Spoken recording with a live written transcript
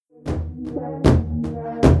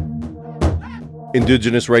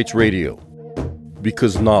Indigenous Rights Radio,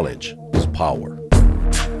 because knowledge is power.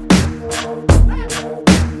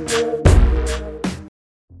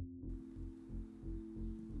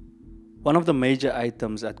 One of the major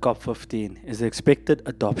items at COP15 is the expected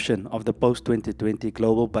adoption of the post-2020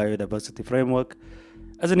 Global Biodiversity Framework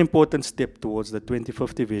as an important step towards the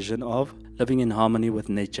 2050 vision of living in harmony with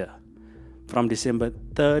nature. From December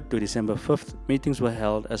 3rd to December 5th, meetings were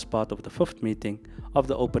held as part of the 5th meeting of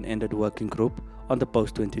the Open-Ended Working Group on the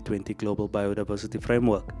post-2020 Global Biodiversity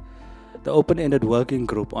Framework. The Open-Ended Working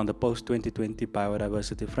Group on the post-2020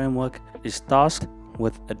 Biodiversity Framework is tasked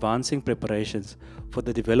with advancing preparations for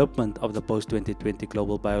the development of the post-2020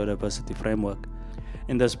 Global Biodiversity Framework.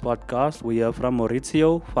 In this podcast, we hear from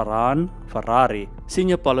Maurizio Farhan Ferrari,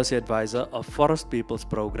 Senior Policy Advisor of Forest Peoples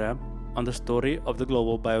Program, on the story of the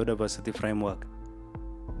Global Biodiversity Framework.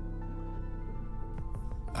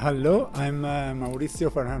 Hello, I'm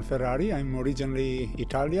Maurizio Farhan Ferrari. I'm originally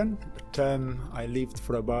Italian, but I lived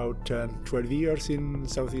for about 12 years in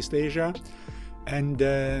Southeast Asia. And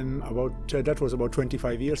that was about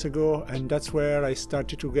 25 years ago, and that's where I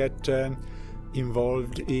started to get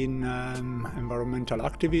involved in environmental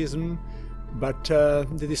activism. But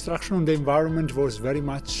the destruction of the environment was very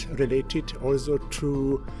much related also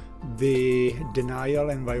to the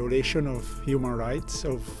denial and violation of human rights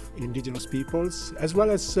of indigenous peoples, as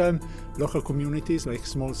well as local communities like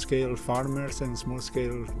small-scale farmers and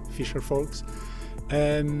small-scale fisher folks.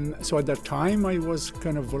 So at that time, I was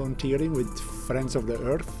kind of volunteering with Friends of the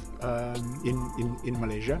Earth in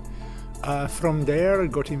Malaysia. From there, I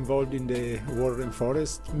got involved in the Water and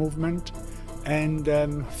Forest movement, and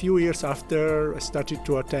a few years after, I started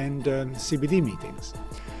to attend CBD meetings,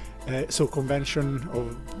 so Convention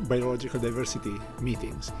of Biological Diversity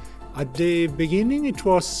meetings. At the beginning, it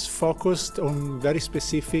was focused on very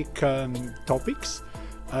specific topics.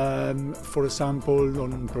 For example,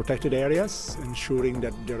 on protected areas, ensuring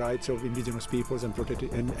that the rights of indigenous peoples and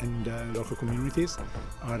local communities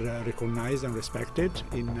are recognized and respected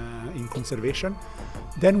in conservation.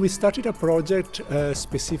 Then we started a project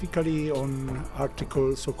specifically on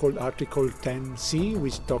so-called Article 10C,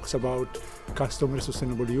 which talks about customer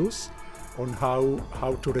sustainable use, on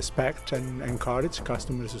how to respect and encourage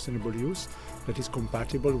customer sustainable use that is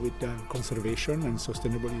compatible with conservation and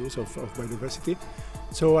sustainable use of biodiversity.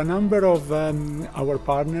 So a number of our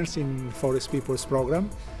partners in Forest Peoples Program,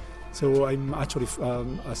 so I'm actually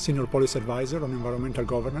a senior policy advisor on environmental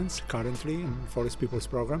governance currently in Forest Peoples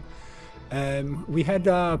Program. We had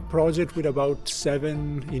a project with about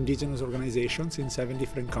 7 indigenous organizations in 7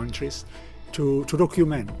 different countries to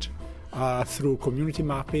document through community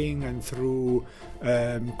mapping and through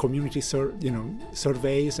community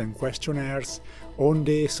surveys and questionnaires on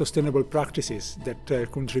the sustainable practices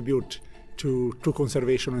that contribute to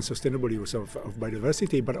conservation and sustainable use of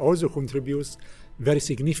biodiversity, but also contributes very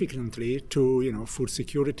significantly to food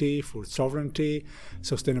security, food sovereignty,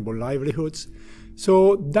 sustainable livelihoods.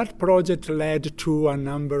 So that project led to a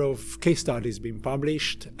number of case studies being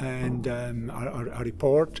published and a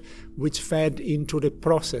report which fed into the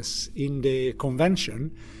process in the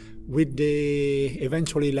convention,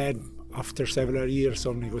 eventually led after several years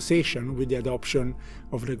of negotiation with the adoption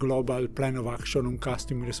of the Global Plan of Action on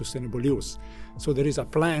Customary Sustainable Use. So there is a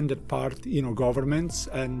plan that governments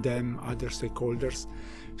and other stakeholders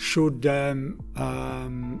should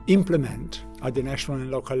implement at the national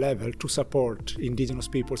and local level to support indigenous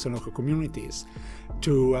peoples and local communities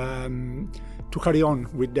to carry on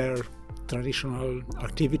with their traditional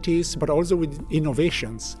activities, but also with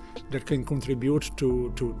innovations that can contribute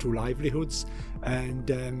to livelihoods and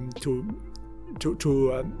to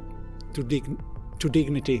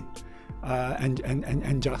dignity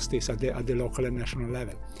and justice at the local and national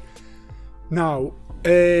level. Now,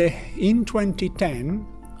 in 2010,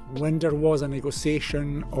 when there was a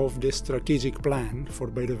negotiation of the strategic plan for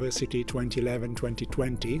biodiversity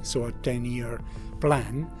 2011-2020, so a 10-year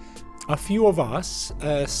plan, a few of us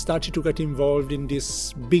started to get involved in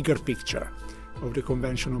this bigger picture of the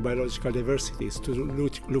Convention on Biological Diversity,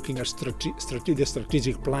 looking at the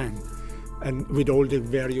strategic plan and with all the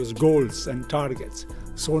various goals and targets.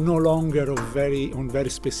 So no longer on very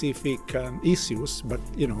specific issues, but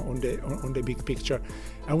on the big picture.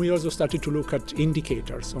 And we also started to look at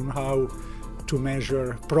indicators on how to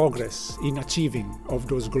measure progress in achieving of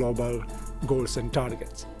those global goals and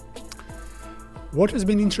targets. What has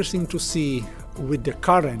been interesting to see with the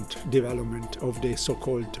current development of the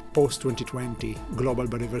so-called post-2020 Global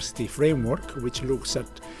Biodiversity Framework, which looks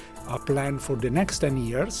at a plan for the next 10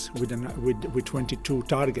 years with 22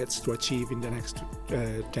 targets to achieve in the next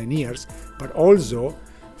 10 years, but also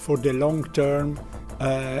for the long-term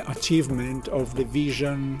achievement of the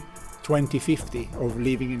Vision 2050 of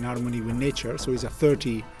living in harmony with nature. So it's a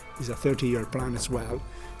 30-year plan as well.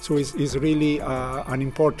 So it's really an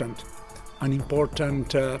important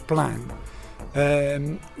plan,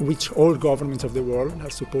 which all governments of the world are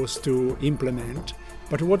supposed to implement.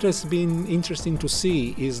 But what has been interesting to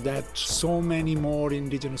see is that so many more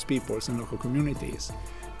indigenous peoples and local communities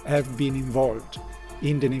have been involved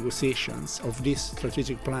in the negotiations of this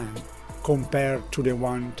strategic plan compared to the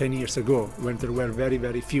one 10 years ago, when there were very,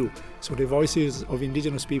 very few. So the voices of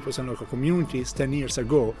indigenous peoples and local communities 10 years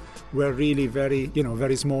ago were really very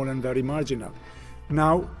small and very marginal.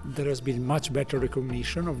 Now there has been much better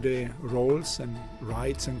recognition of the roles and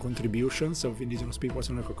rights and contributions of indigenous peoples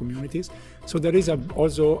and local communities. So there is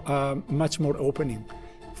also much more opening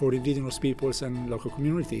for indigenous peoples and local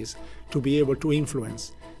communities to be able to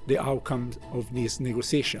influence the outcomes of these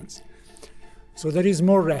negotiations. So there is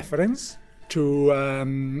more reference to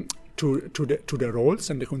the roles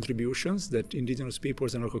and the contributions that indigenous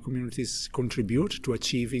peoples and local communities contribute to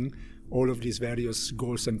achieving all of these various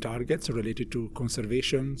goals and targets related to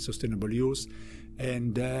conservation, sustainable use,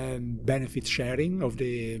 and benefit sharing of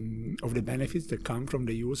the benefits that come from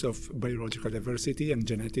the use of biological diversity and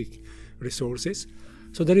genetic resources.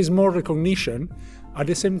 So there is more recognition. At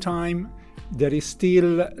the same time, there is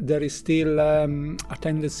still a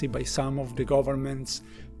tendency by some of the governments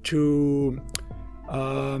to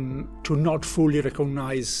not fully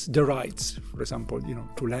recognize the rights, for example,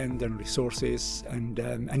 to land and resources and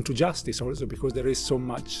to justice also, because there is so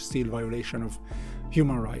much still violation of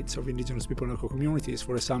human rights of indigenous people and local communities,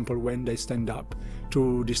 for example, when they stand up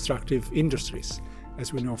to destructive industries,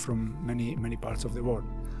 as we know from many parts of the world.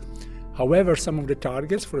 However, some of the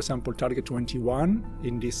targets, for example, Target 21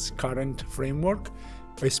 in this current framework,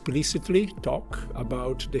 explicitly talk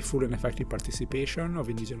about the full and effective participation of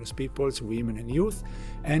indigenous peoples, women and youth,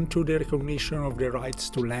 and to the recognition of the rights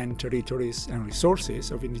to land, territories and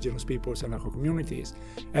resources of indigenous peoples and local communities,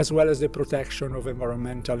 as well as the protection of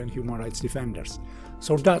environmental and human rights defenders.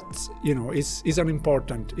 So that, is an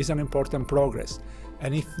important progress.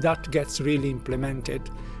 And if that gets really implemented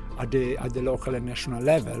at the local and national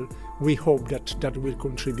level, we hope that will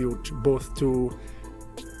contribute both to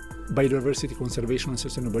biodiversity conservation and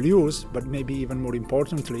sustainable use, but maybe even more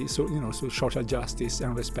importantly, so social justice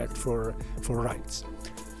and respect for rights.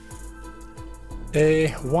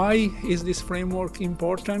 Why is this framework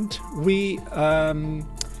important? We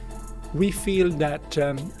feel that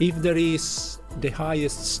if there is the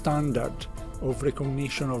highest standard of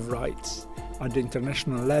recognition of rights at the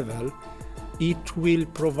international level, it will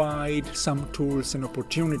provide some tools and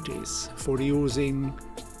opportunities for using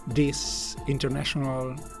these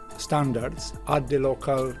international standards at the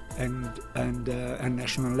local and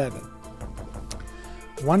national level.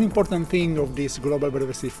 One important thing of this global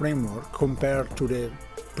biodiversity framework compared to the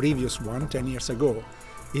previous one 10 years ago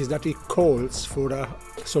is that it calls for a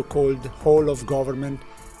so-called whole of government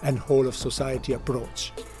and whole of society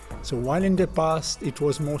approach. So while in the past it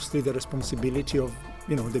was mostly the responsibility of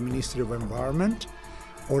the Ministry of Environment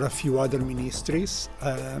or a few other ministries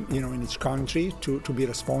in each country to be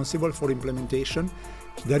responsible for implementation,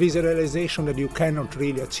 there is a realization that you cannot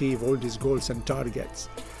really achieve all these goals and targets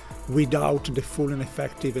without the full and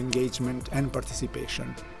effective engagement and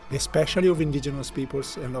participation, especially of indigenous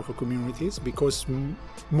peoples and local communities, because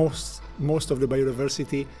most of the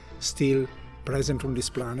biodiversity still present on this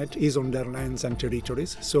planet is on their lands and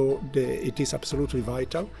territories. So it is absolutely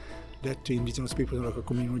vital that indigenous people and local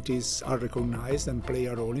communities are recognized and play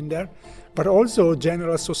a role in there, but also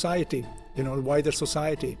general society, wider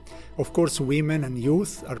society. Of course, women and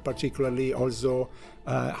youth are particularly also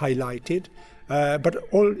highlighted, but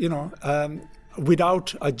all,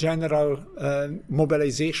 without a general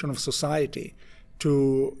mobilization of society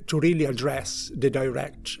to really address the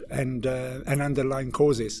direct and underlying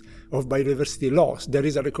causes of biodiversity loss, there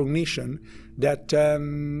is a recognition that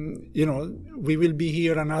we will be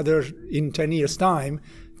here in 10 years' time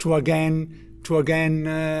to again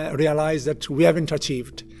realize that we haven't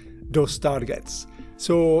achieved those targets.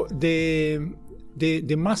 So the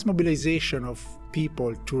mass mobilization of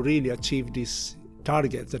people to really achieve these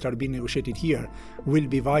targets that are being negotiated here will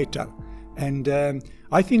be vital. And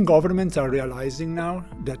I think governments are realizing now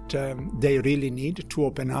that they really need to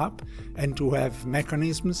open up and to have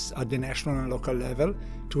mechanisms at the national and local level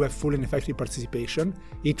to have full and effective participation.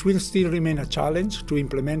 It will still remain a challenge to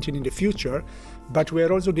implement it in the future, but we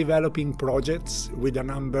are also developing projects with a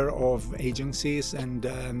number of agencies and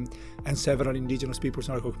several indigenous peoples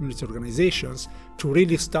and local community organizations to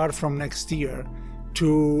really start from next year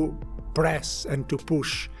to press and to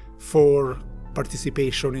push for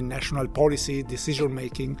participation in national policy, decision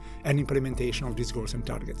making, and implementation of these goals and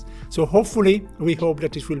targets. So hopefully, we hope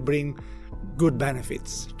that it will bring good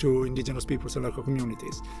benefits to indigenous peoples and local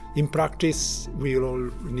communities. In practice, we will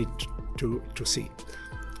all need to see.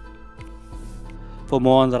 For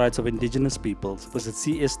more on the rights of indigenous peoples, visit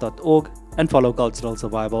cs.org and follow Cultural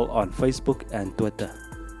Survival on Facebook and Twitter.